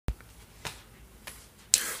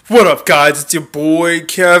What up, guys? It's your boy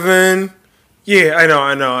Kevin. Yeah, I know.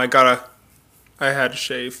 I had to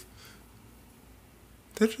shave.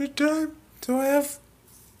 Do I have?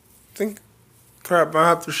 Think. Crap, I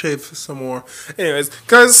have to shave some more. Anyways,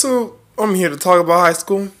 guys, so I'm here to talk about high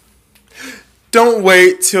school. Don't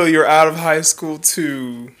wait till you're out of high school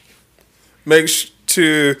to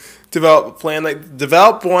to develop a plan. Like,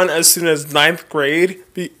 develop one as soon as ninth grade,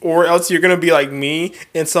 or else you're gonna be like me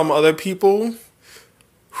and some other people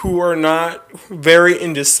who are not very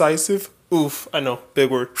indecisive. Oof, I know, big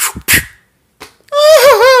word.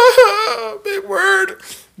 Big word.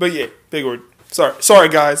 But yeah, big word. Sorry,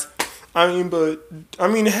 guys.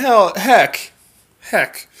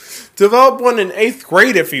 Heck. Develop one in eighth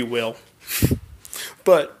grade, if you will.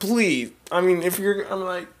 But please,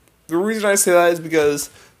 the reason I say that is because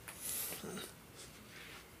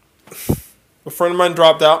a friend of mine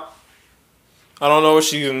dropped out. I don't know what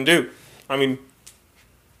she's gonna do. I don't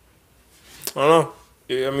know.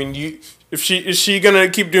 If she gonna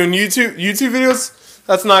keep doing YouTube videos,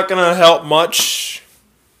 that's not gonna help much.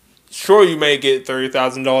 Sure, you may get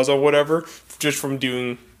 $30,000 or whatever just from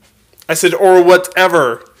doing. I said or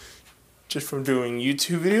whatever, just from doing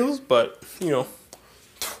YouTube videos. But in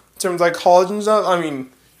terms of like college and stuff,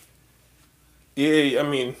 you're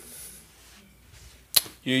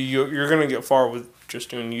gonna get far with just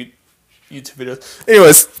doing YouTube videos.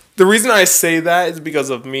 Anyways, the reason I say that is because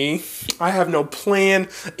of me. I have no plan,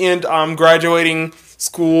 and I'm graduating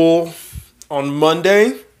school on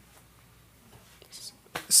Monday.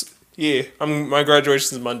 Yeah, my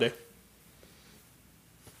graduation is Monday,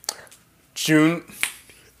 June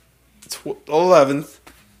 11th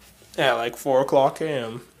at like 4:00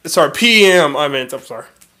 a.m. Sorry, p.m. I'm sorry.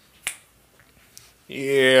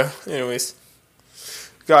 Yeah. Anyways,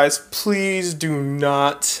 guys, please do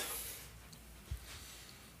not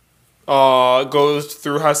go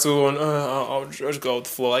through high school and I'll just go with the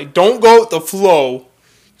flow. Like, don't go with the flow.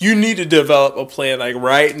 You need to develop a plan, like,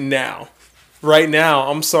 right now. Right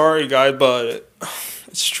now. I'm sorry, guys, but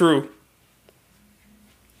it's true.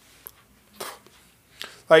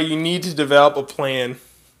 Like, you need to develop a plan.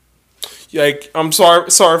 Like, I'm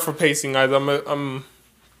sorry for pacing, guys. I'm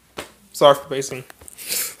sorry for pacing.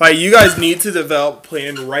 Like, you guys need to develop a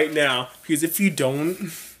plan right now, because if you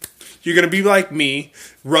don't, you're gonna be like me,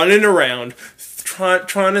 running around,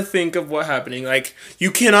 trying to think of what's happening. Like,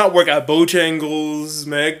 you cannot work at Bojangles,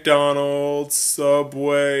 McDonald's,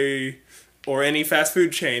 Subway, or any fast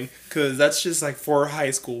food chain, because that's just like for high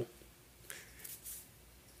school.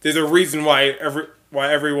 There's a reason why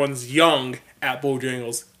everyone's young at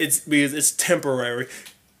Bojangles. It's because it's temporary,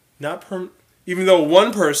 not permanent. Even though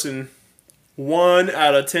one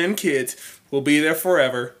out of 10 kids will be there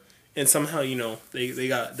forever, and somehow they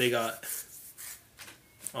got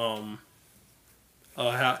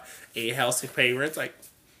a house to pay rent. Like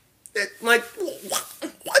what?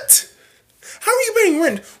 How are you paying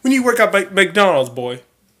rent when you work at McDonald's, boy?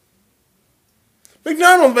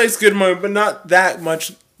 McDonald's makes good money, but not that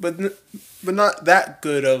much. But not that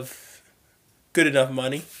good enough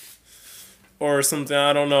money. Or something,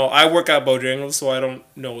 I don't know. I work at Bojangles, so I don't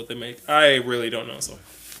know what they make. I really don't know, so.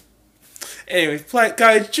 Anyway,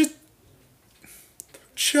 guys,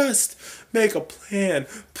 just make a plan.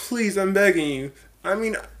 Please, I'm begging you.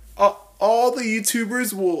 All the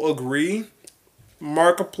YouTubers will agree.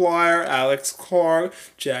 Markiplier, Alex Clark,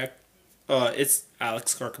 Jack. It's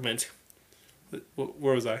Alex Clark, I meant.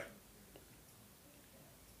 Where was I?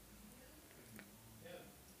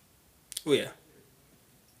 Oh, yeah.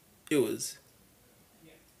 It was.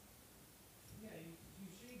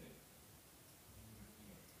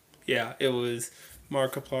 Yeah, it was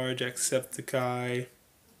Markiplier, Jacksepticeye,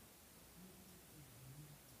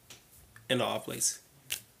 and all place.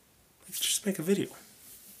 Let's just make a video.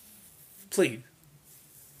 Please.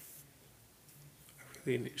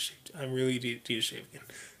 I really need to shave again.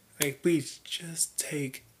 Like, please, just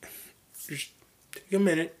take a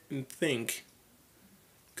minute and think.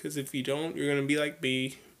 Because if you don't, you're going to be like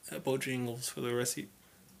me at Bojangles for the rest of...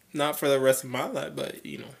 Not for the rest of my life, but,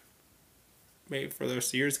 maybe for the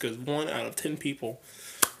rest of years, because 1 out of 10 people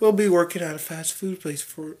will be working at a fast food place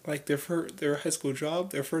for like their high school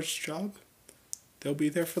job, their first job. They'll be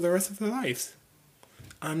there for the rest of their lives.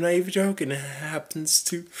 I'm not even joking. It happens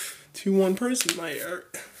to one person.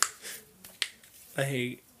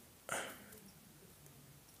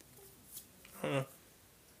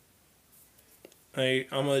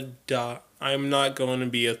 I'm not going to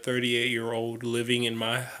be a 38-year-old living in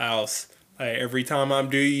my house. Like, every time I'm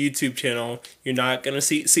doing a YouTube channel, you're not gonna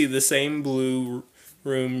see the same blue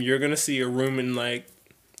room. You're gonna see a room in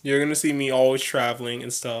you're gonna see me always traveling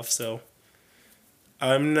and stuff. So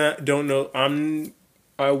don't know.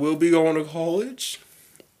 I will be going to college.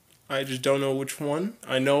 I just don't know which one.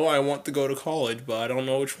 I know I want to go to college, but I don't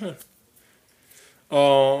know which one.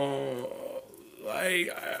 Uh,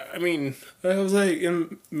 I mean, I was like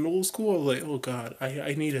in middle school. I was like, oh God,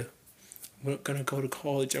 I need a. I'm not gonna go to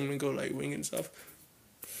college. I'm gonna go like wing and stuff.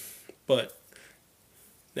 But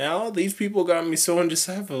now these people got me so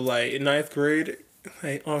indecisive. Like in ninth grade,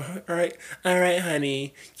 like, oh, all right,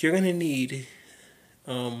 honey, you're gonna need.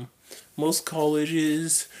 Um, Most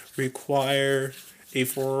colleges require a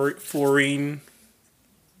foreign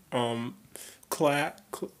um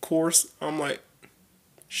course. I'm like,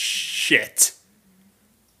 shit.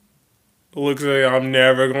 Looks like I'm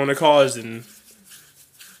never going to college, and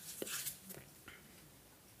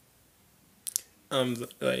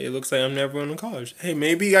like it looks like I'm never going to college. Hey,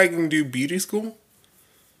 maybe I can do beauty school,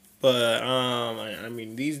 but I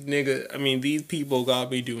mean these people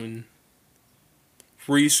got me doing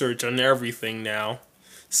research on everything now,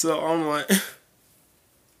 so I'm like,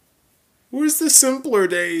 where's the simpler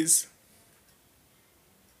days?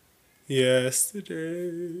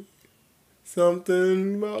 Yesterday,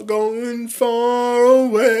 something about going far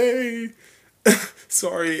away.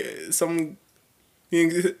 Sorry,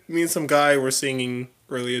 me and some guy were singing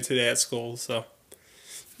earlier today at school. So,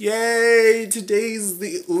 yay! Today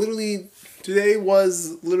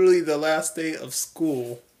was literally the last day of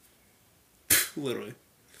school. Literally.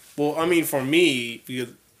 Well, I mean for me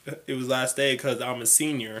because it was last day because I'm a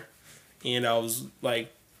senior, and I was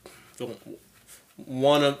like the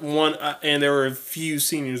and there were a few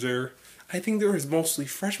seniors there. I think there was mostly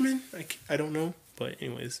freshmen. I don't know, but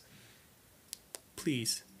anyways,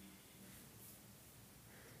 please.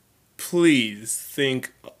 Please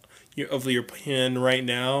think of your plan right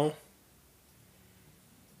now.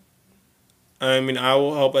 I mean, I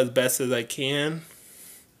will help as best as I can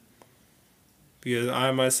because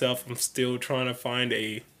I myself am still trying to find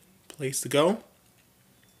a place to go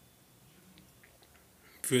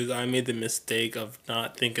because I made the mistake of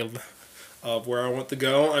not thinking of where I want to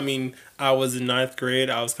go. I mean, I was in ninth grade.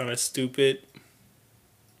 I was kind of stupid.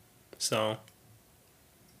 So,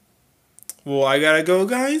 well, I gotta go,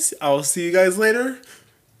 guys. I'll see you guys later.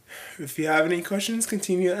 If you have any questions,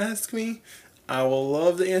 continue to ask me. I will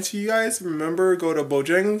love to answer you guys. Remember, go to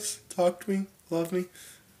Bojangles, talk to me, love me.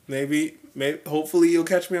 Maybe, hopefully you'll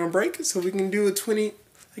catch me on break so we can do a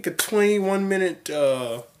 21 minute,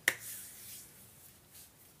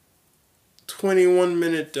 21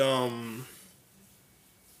 minute,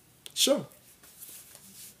 show.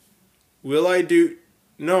 Will I do,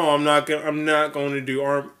 no, I'm not going to do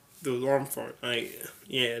those arm farts.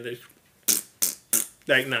 Yeah,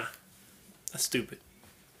 nah, that's stupid.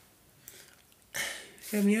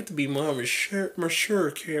 Kevin, you have to be more mature,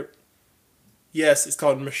 Yes, it's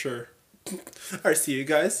called mature. Alright, see you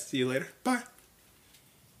guys. See you later. Bye.